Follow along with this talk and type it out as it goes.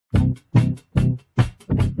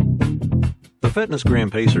The Fitness Gram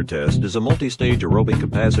Pacer test is a multi-stage aerobic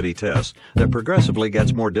capacity test that progressively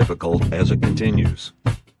gets more difficult as it continues.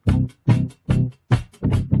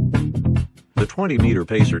 The 20-meter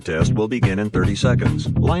pacer test will begin in 30 seconds.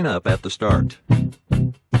 Line up at the start.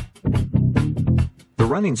 The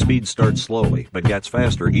running speed starts slowly, but gets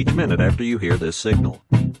faster each minute after you hear this signal.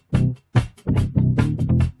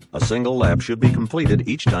 A single lap should be completed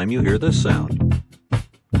each time you hear this sound.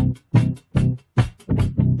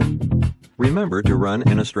 Remember to run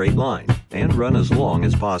in a straight line, and run as long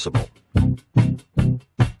as possible.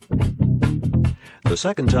 The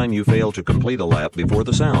second time you fail to complete a lap before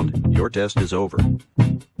the sound, your test is over.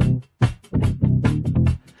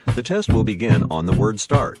 The test will begin on the word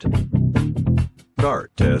start.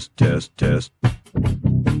 Start, test, test, test.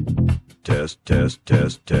 Test, test,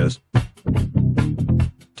 test, test.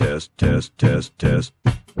 Test, test, test, test.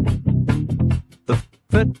 The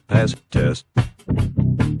fit pass test.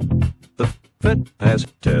 The fit pass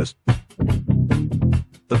test.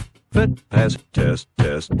 The fit pass test,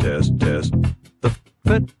 test, test, test. The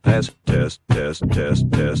fit pass test, test,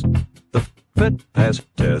 test, test. The fit pass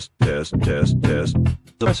test, test, test, test.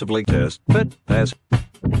 Progressively test, fit pass.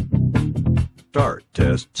 Start,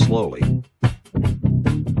 test, slowly.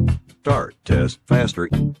 Start, test, faster.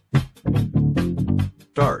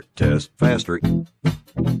 Start, test, faster.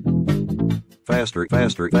 Faster,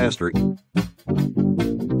 faster, faster.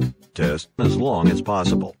 Test as long as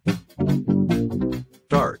possible.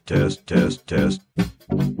 Start, test, test, test.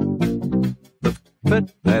 The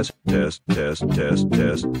fit pass test, test, test,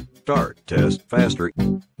 test. Start, test, faster.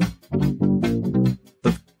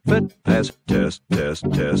 The fit pass test, test,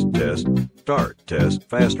 test, test. Start, test,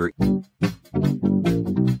 faster. The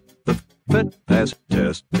fit pass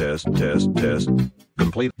test, test, test, test.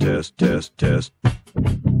 Complete test, test, test.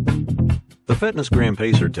 The Fitness Gram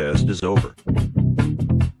Pacer test is over.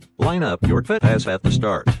 Line up your fit pass at the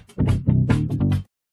start.